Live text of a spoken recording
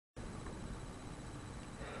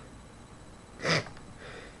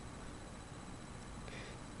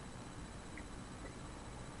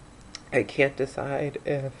I can't decide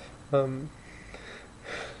if I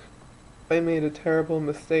made a terrible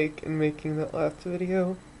mistake in making that last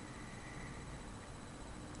video.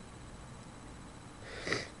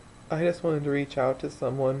 I just wanted to reach out to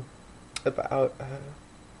someone about,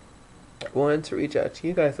 wanted to reach out to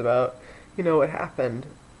you guys about, what happened.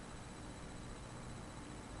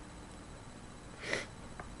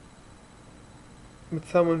 But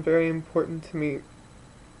someone very important to me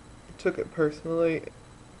took it personally.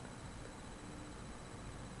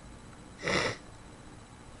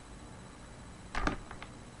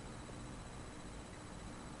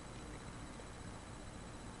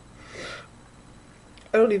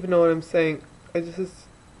 I don't even know what I'm saying. I just it's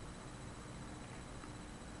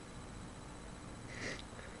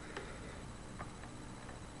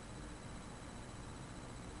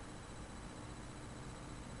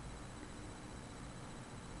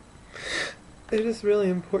just really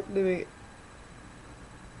important to me.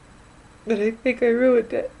 But I think I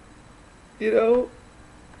ruined it. You know?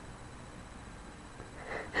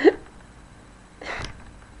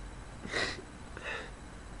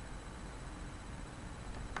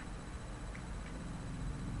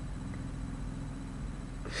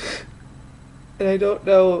 And I don't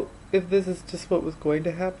know if this is just what was going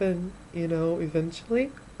to happen,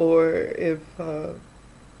 eventually, or if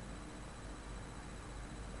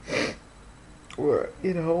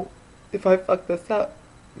I fuck this up.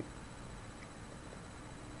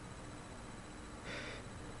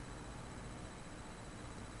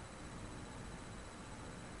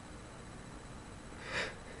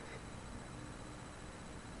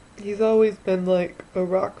 He's always been like a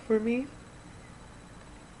rock for me.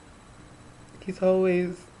 He's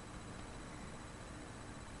always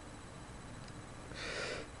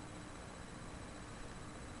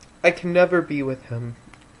I can never be with him.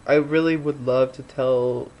 I really would love to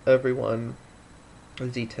tell everyone the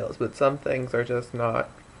details, but some things are just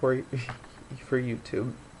not for for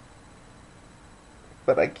YouTube.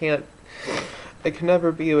 But I can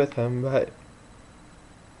never be with him, but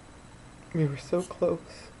we were so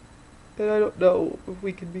close. And I don't know if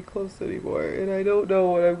we can be close anymore. And I don't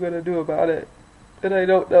know what I'm gonna do about it. And I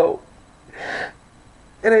don't know.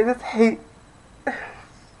 And I just hate.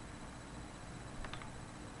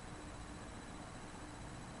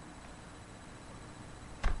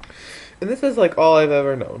 And this is like all I've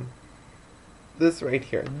ever known. This right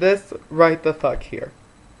here. This right the fuck here.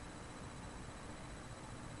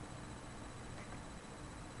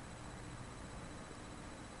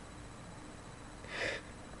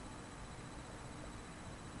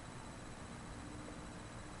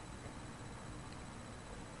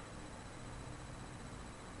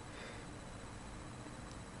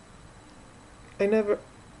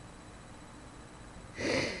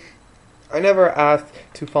 I never asked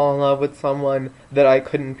to fall in love with someone that I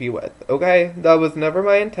couldn't be with, okay? That was never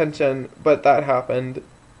my intention, but that happened.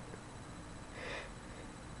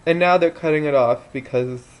 And now they're cutting it off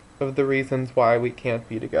because of the reasons why we can't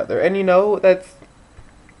be together. And that's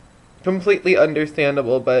completely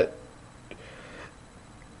understandable, but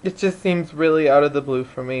it just seems really out of the blue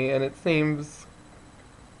for me, and it seems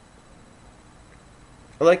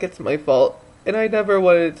like it's my fault. And I never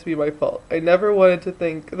wanted it to be my fault. I never wanted to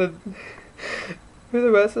think that for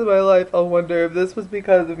the rest of my life I'll wonder if this was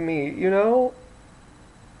because of me,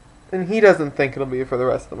 And he doesn't think it'll be for the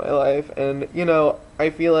rest of my life. And,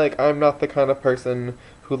 I feel like I'm not the kind of person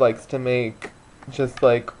who likes to make just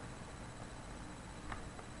like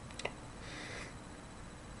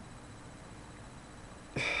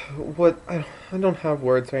I don't have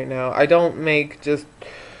words right now. I don't make just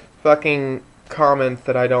fucking comments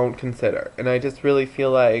that I don't consider. And I just really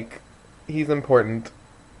feel like he's important.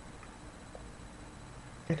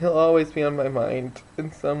 And he'll always be on my mind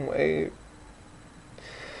in some way.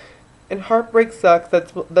 And heartbreak sucks.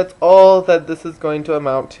 That's all that this is going to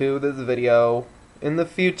amount to, this video. In the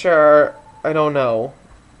future, I don't know.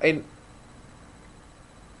 And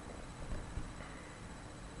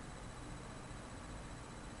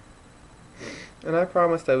I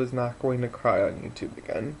promised I was not going to cry on YouTube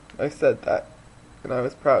again. I said that. And I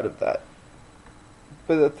was proud of that.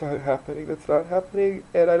 But that's not happening. That's not happening.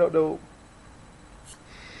 And I don't know.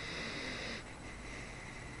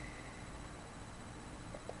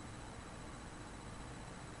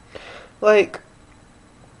 Like,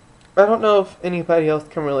 I don't know if anybody else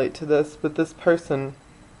can relate to this, but this person,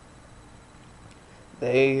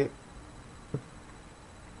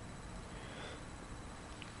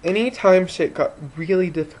 anytime shit got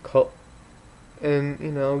really difficult, and,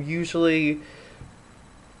 usually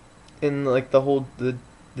in, like, the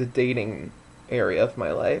dating area of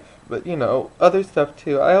my life, but, other stuff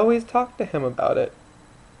too, I always talk to him about it.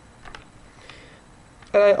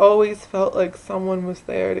 And I always felt like someone was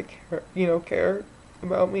there to care, care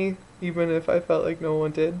about me, even if I felt like no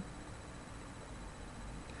one did.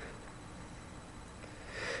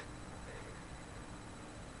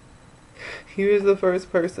 He was the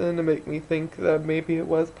first person to make me think that maybe it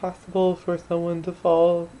was possible for someone to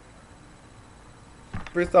fall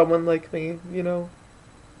for someone like me.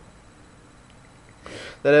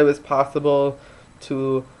 That it was possible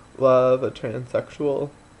to love a transsexual.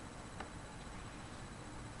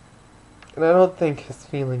 And I don't think his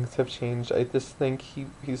feelings have changed. I just think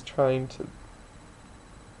he's trying to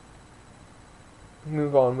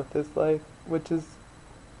move on with his life, which is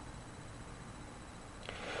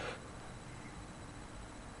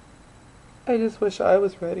I just wish I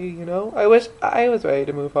was ready. I wish I was ready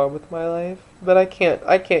to move on with my life, but I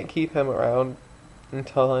can't keep him around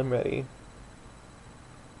until I'm ready.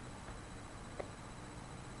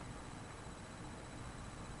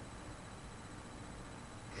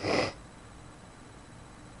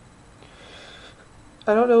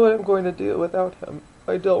 I don't know what I'm going to do without him.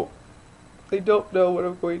 I don't. I don't know what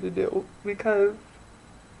I'm going to do because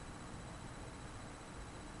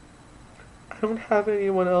I don't have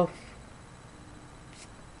anyone else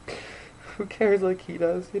who cares like he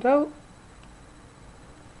does.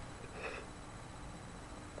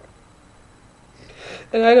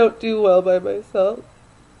 And I don't do well by myself.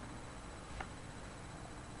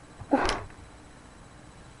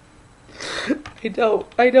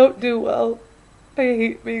 I don't do well. I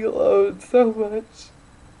hate being alone so much.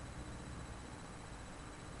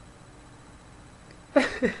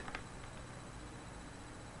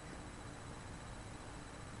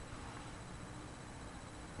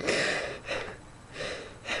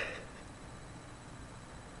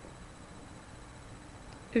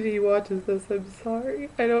 If he watches this, I'm sorry.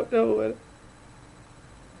 I don't know what